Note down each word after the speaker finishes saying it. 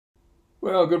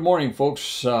Well, good morning,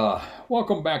 folks.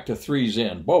 Welcome back to Three's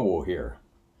In. Bobo here,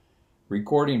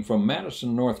 recording from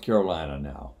Madison, North Carolina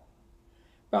now.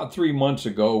 About 3 months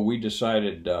ago, we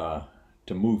decided to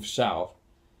move south,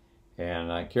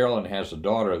 and Carolyn has a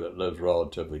daughter that lives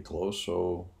relatively close,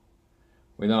 so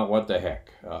we thought, what the heck?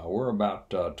 We're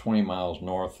about 20 miles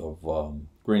north of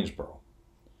Greensboro.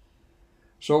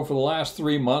 So for the last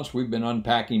 3 months, we've been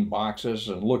unpacking boxes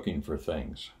and looking for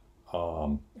things.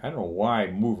 I don't know why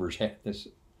movers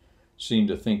seem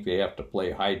to think they have to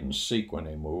play hide and seek when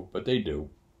they move, but they do.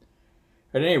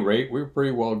 At any rate, we're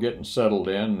pretty well getting settled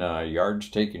in. Yard's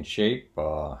taking shape,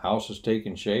 house is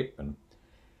taking shape, and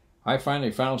I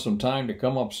finally found some time to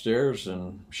come upstairs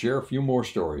and share a few more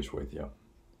stories with you.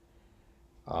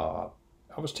 I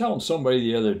was telling somebody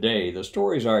the other day, the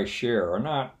stories I share are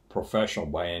not professional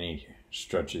by any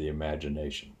stretch of the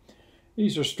imagination.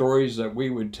 These are stories that we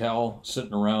would tell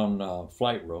sitting around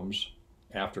flight rooms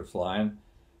after flying,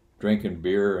 drinking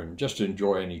beer, and just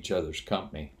enjoying each other's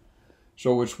company.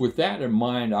 So it's with that in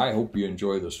mind, I hope you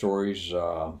enjoy the stories,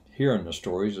 hearing the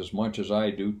stories as much as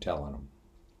I do telling them.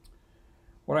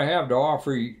 What I have to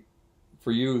offer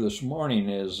for you this morning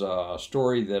is a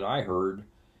story that I heard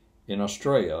in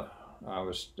Australia. I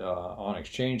was on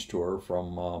exchange tour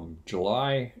from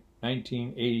July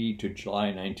 1980 to July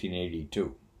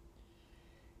 1982.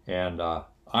 And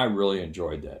I really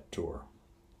enjoyed that tour.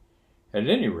 At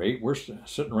any rate, we're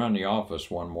sitting around the office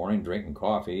one morning drinking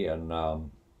coffee, and a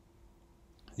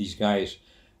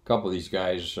couple of these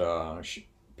guys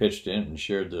pitched in and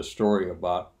shared this story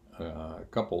about a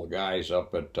couple of guys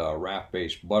up at Raft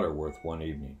Base Butterworth one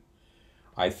evening.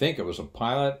 I think it was a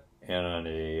pilot and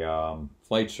a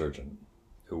flight surgeon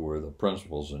who were the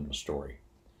principals in the story.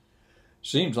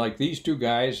 Seems like these two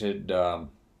guys had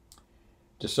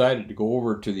decided to go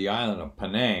over to the island of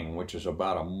Panang, which is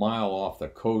about a mile off the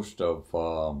coast of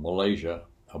Malaysia,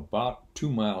 about 2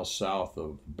 miles south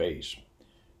of the base,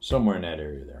 somewhere in that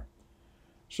area there.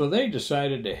 So they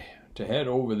decided to head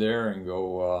over there and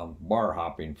go bar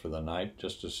hopping for the night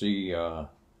just to see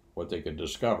what they could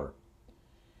discover.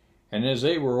 And as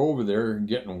they were over there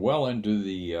getting well into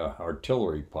the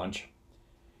artillery punch,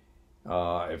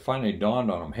 it finally dawned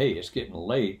on them, hey, it's getting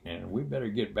late and we better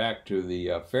get back to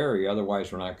the ferry,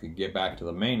 otherwise we're not going to get back to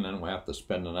the mainland. We'll have to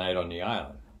spend the night on the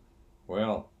island.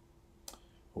 Well,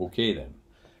 okay then.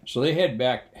 So they headed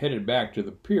back to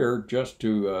the pier just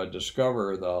to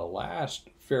discover the last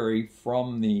ferry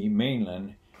from the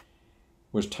mainland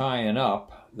was tying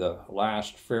up. The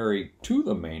last ferry to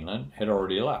the mainland had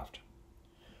already left.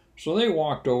 So they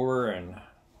walked over and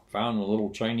found the little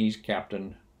Chinese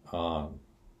captain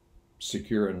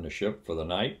securing the ship for the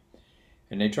night,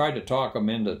 and they tried to talk him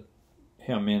into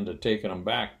taking them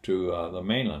back to the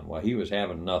mainland. Well, he was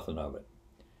having nothing of it.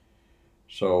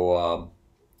 So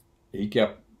he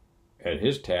kept at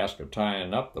his task of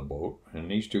tying up the boat,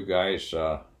 and these two guys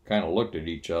kind of looked at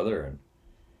each other, and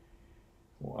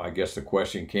well, I guess the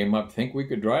question came up, think we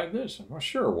could drive this? Well,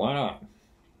 sure, why not?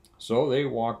 So they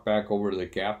walked back over to the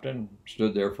captain,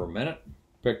 stood there for a minute,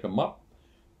 picked him up,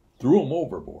 threw him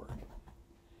overboard,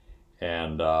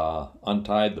 and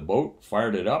untied the boat,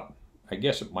 fired it up. I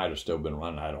guess it might have still been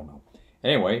running, I don't know.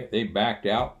 Anyway, they backed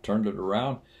out, turned it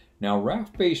around. Now,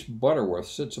 Raft Base Butterworth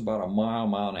sits about a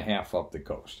mile and a half up the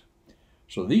coast.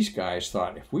 So these guys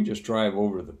thought, if we just drive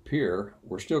over to the pier,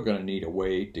 we're still going to need a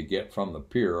way to get from the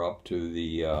pier up to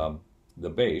the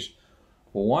base.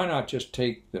 Well, why not just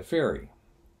take the ferry?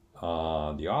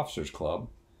 The officers' club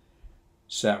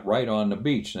sat right on the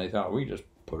beach, and they thought, we just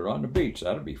put it on the beach,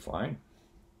 that'd be fine.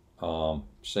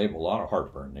 Save a lot of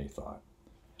heartburn, they thought.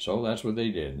 So that's what they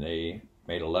did. They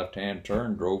made a left-hand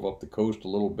turn, drove up the coast a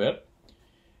little bit,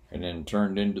 and then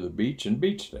turned into the beach and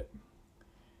beached it.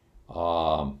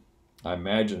 I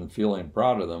imagine feeling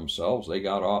proud of themselves. They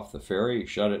got off the ferry,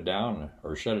 shut it down,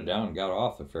 and got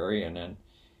off the ferry, and then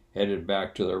headed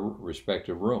back to their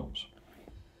respective rooms.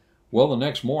 Well, the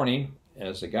next morning,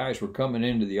 as the guys were coming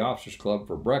into the officers' club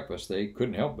for breakfast, they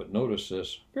couldn't help but notice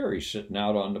this ferry sitting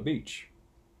out on the beach.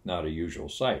 Not a usual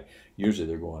sight. Usually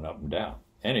they're going up and down.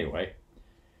 Anyway,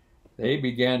 they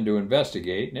began to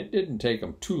investigate, and it didn't take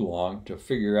them too long to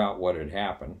figure out what had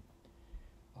happened.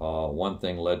 One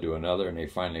thing led to another, and they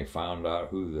finally found out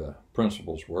who the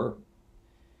principals were.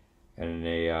 And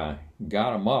they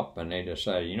got them up, and they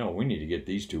decided, we need to get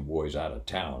these two boys out of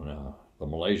town. The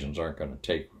Malaysians aren't going to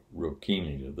take real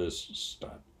keenly to this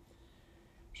stunt.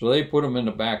 So they put them in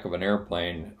the back of an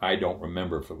airplane. I don't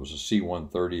remember if it was a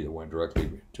C-130 that went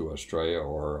directly to Australia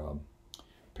or a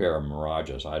pair of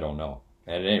Mirages. I don't know.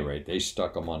 At any rate, they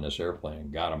stuck them on this airplane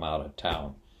and got them out of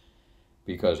town.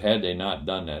 because had they not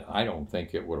done that, I don't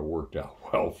think it would have worked out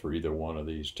well for either one of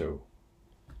these two.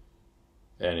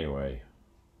 Anyway,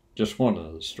 just one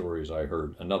of the stories I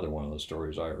heard, another one of the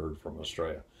stories I heard from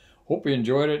Australia. Hope you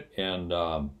enjoyed it, and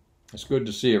it's good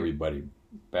to see everybody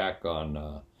back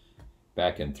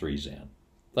in 3 Zen.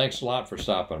 Thanks a lot for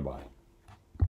stopping by.